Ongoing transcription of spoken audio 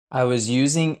I was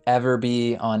using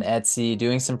Everbee on Etsy,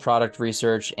 doing some product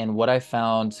research, and what I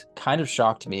found kind of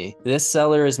shocked me. This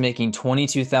seller is making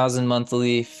 22,000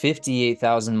 monthly,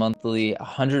 58,000 monthly,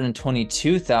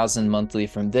 122,000 monthly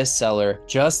from this seller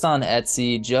just on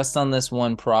Etsy, just on this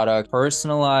one product,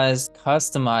 personalized,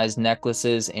 customized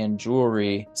necklaces and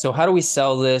jewelry. So how do we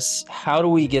sell this? How do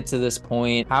we get to this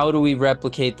point? How do we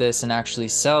replicate this and actually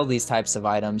sell these types of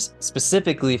items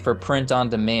specifically for print on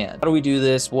demand? How do we do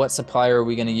this? What supplier are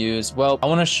we going to use? Well, I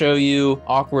want to show you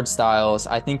Awkward Styles.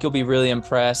 I think you'll be really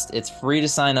impressed. It's free to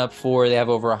sign up for. They have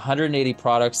over 180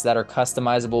 products that are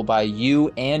customizable by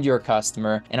you and your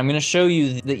customer. And I'm going to show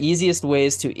you the easiest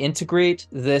ways to integrate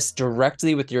this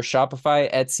directly with your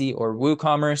Shopify, Etsy, or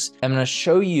Woocommerce. I'm going to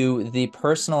show you the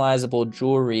personalizable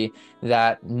jewelry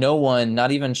that no one,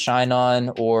 not even Shine On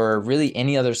or really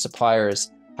any other suppliers,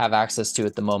 have access to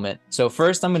at the moment. So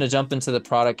first I'm going to jump into the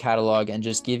product catalog and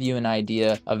just give you an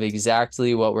idea of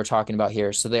exactly what we're talking about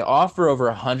here. So they offer over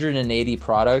 180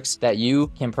 products that you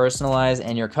can personalize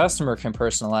and your customer can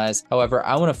personalize. However,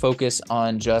 I want to focus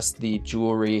on just the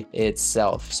jewelry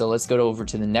itself. So let's go over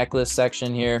to the necklace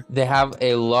section here. They have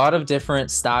a lot of different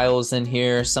styles in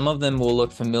here. Some of them will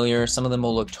look familiar, some of them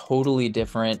will look totally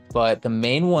different, but the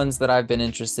main ones that I've been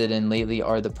interested in lately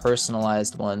are the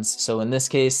personalized ones. So in this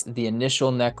case, the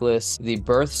initial necklace, the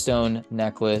birthstone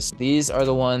necklace. These are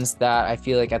the ones that I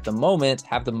feel like at the moment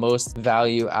have the most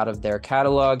value out of their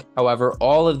catalog. However,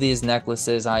 all of these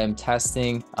necklaces I am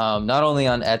testing not only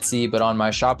on Etsy, but on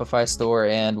my Shopify store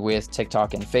and with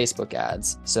TikTok and Facebook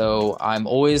ads. So I'm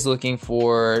always looking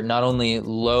for not only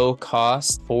low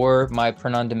cost for my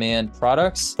print on demand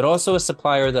products, but also a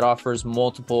supplier that offers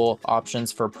multiple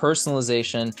options for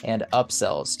personalization and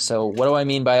upsells. So what do I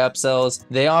mean by upsells?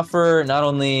 They offer not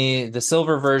only the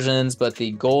silver versions, but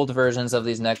the gold versions of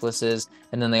these necklaces.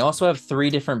 And then they also have 3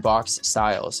 different box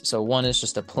styles. So one is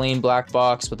just a plain black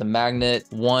box with a magnet.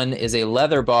 One is a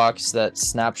leather box that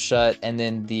snaps shut. And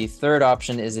then the third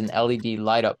option is an LED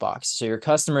light up box. So your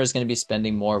customer is going to be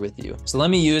spending more with you. So let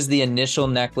me use the initial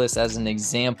necklace as an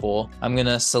example. I'm going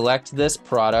to select this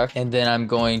product and then I'm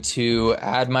going to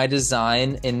add my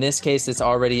design. In this case, it's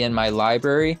already in my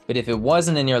library, but if it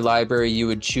wasn't in your library, you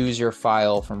would choose your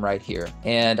file from right here.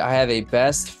 And I have a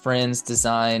best friends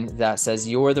design that says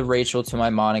you're the Rachel to my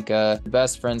Monica,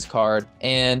 best friends card.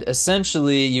 And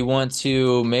essentially you want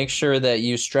to make sure that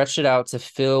you stretch it out to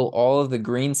fill all of the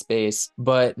green space,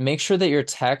 but make sure that your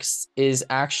text is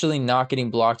actually not getting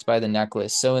blocked by the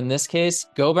necklace. So in this case,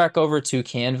 go back over to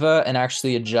Canva and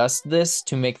actually adjust this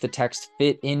to make the text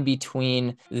fit in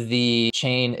between the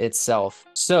chain itself.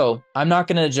 So I'm not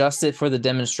going to adjust it for the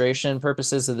demonstration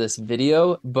purposes of this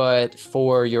video, but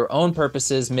for your own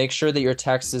purposes, make sure that your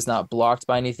text is not blocked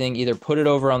by anything. Either put it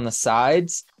over on the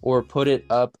sides or put it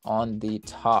up on the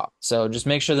top. So just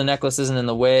make sure the necklace isn't in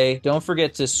the way. Don't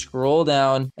forget to scroll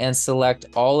down and select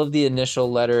all of the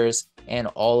initial letters and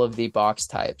all of the box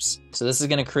types. So this is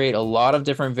going to create a lot of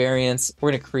different variants.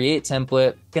 We're going to create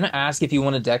template. Going to ask if you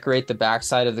want to decorate the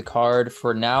backside of the card.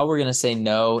 For now, we're going to say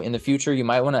no. In the future, you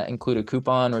might want to include a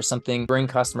coupon or something, bring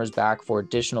customers back for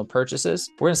additional purchases.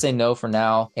 We're going to say no for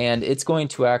now. And it's going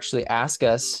to actually ask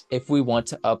us if we want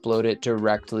to upload it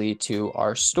directly to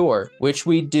our store, which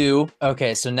we do.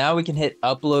 Okay, so now we can hit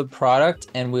upload product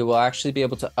and we will actually be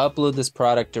able to upload this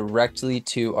product directly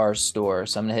to our store.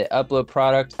 So I'm going to hit upload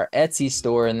product, our Etsy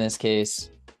store in this case.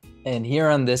 And here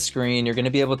on this screen, you're going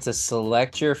to be able to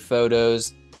select your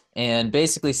photos and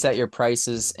basically set your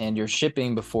prices and your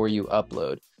shipping before you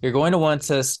upload. You're going to want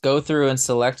to go through and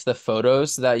select the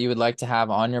photos that you would like to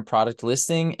have on your product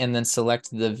listing and then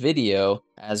select the video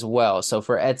as well. So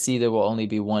for Etsy, there will only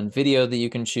be one video that you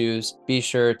can choose. Be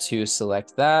sure to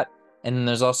select that. And then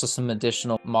there's also some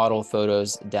additional model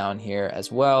photos down here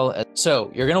as well.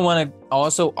 So you're going to want to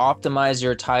also optimize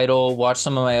your title. Watch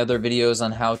some of my other videos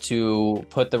on how to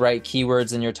put the right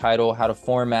keywords in your title, how to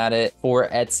format it for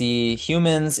Etsy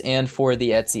humans and for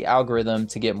the Etsy algorithm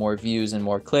to get more views and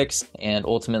more clicks and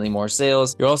ultimately more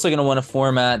sales. You're also going to want to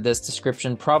format this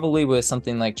description probably with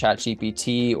something like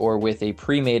ChatGPT or with a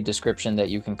pre-made description that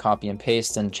you can copy and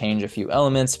paste and change a few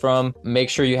elements from. Make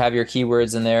sure you have your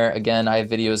keywords in there. Again, I have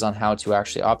videos on how to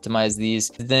actually optimize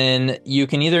these. Then you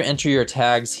can either enter your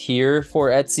tags here for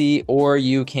Etsy or or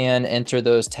you can enter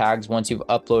those tags once you've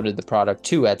uploaded the product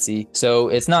to Etsy. So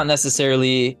it's not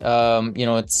necessarily, you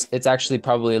know, it's actually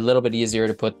probably a little bit easier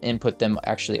to input them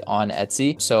actually on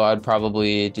Etsy. So I'd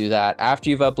probably do that after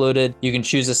you've uploaded. You can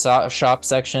choose a shop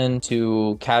section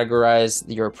to categorize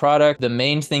your product. The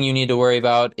main thing you need to worry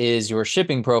about is your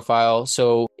shipping profile.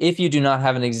 So if you do not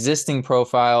have an existing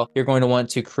profile, you're going to want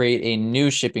to create a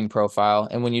new shipping profile.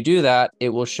 And when you do that, it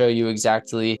will show you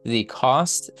exactly the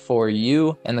cost for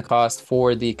you and the cost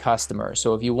for the customer.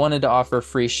 So if you wanted to offer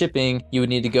free shipping, you would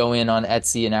need to go in on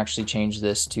Etsy and actually change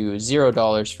this to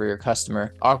 $0 for your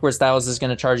customer. Awkward Styles is going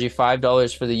to charge you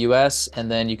 $5 for the US, and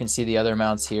then you can see the other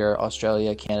amounts here: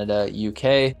 Australia, Canada,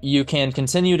 UK. You can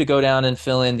continue to go down and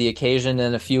fill in the occasion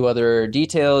and a few other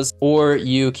details, or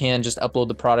you can just upload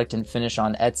the product and finish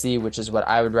on Etsy, which is what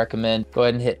I would recommend. Go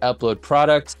ahead and hit upload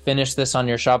product, finish this on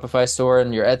your Shopify store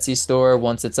and your Etsy store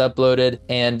once it's uploaded,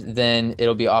 and then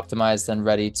it'll be optimized and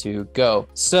ready to go.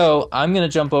 So I'm going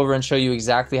to jump over and show you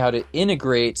exactly how to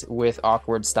integrate with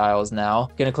Awkward Styles now.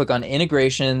 I'm going to click on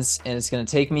integrations, and it's going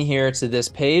to take me here to this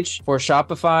page. For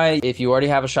Shopify, if you already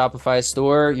have a Shopify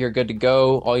store, you're good to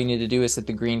go. All you need to do is hit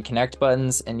the green connect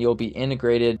buttons and you'll be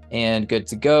integrated and good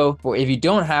to go. For if you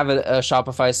don't have a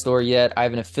Shopify store yet, I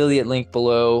have an affiliate link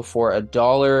below for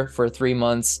 $1 for 3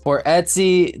 months. For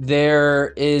Etsy,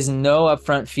 there is no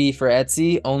upfront fee for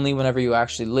Etsy. Only whenever you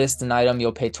actually list an item,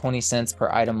 you'll pay 20 cents per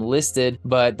item listed,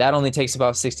 but that only takes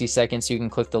about 60 seconds. You can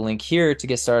click the link here to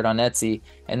get started on Etsy.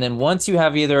 And then once you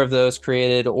have either of those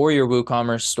created or your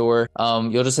WooCommerce store,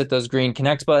 you'll just hit those green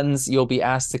connect buttons. You'll be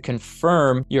asked to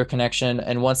confirm your connection.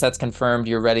 And once that's confirmed,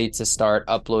 you're ready to start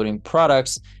uploading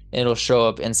products. It'll show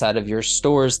up inside of your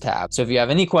stores tab. So if you have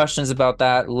any questions about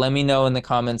that, let me know in the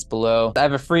comments below. I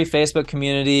have a free Facebook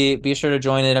community. Be sure to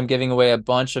join it. I'm giving away a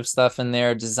bunch of stuff in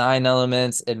there: design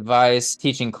elements, advice,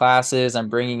 teaching classes. I'm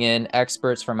bringing in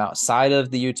experts from outside of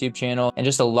the YouTube channel, and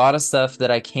just a lot of stuff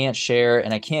that I can't share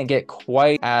and I can't get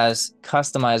quite as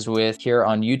customized with here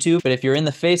on YouTube. But if you're in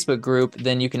the Facebook group,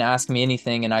 then you can ask me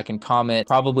anything and I can comment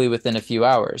probably within a few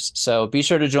hours. So be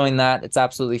sure to join that. It's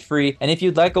absolutely free. And if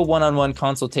you'd like a one-on-one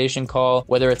consultation call,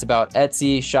 whether it's about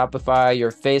Etsy, Shopify,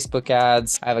 your Facebook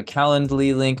ads, I have a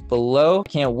Calendly link below.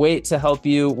 Can't wait to help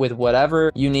you with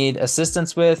whatever you need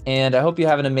assistance with. And I hope you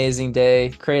have an amazing day.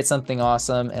 Create something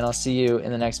awesome, and I'll see you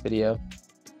in the next video.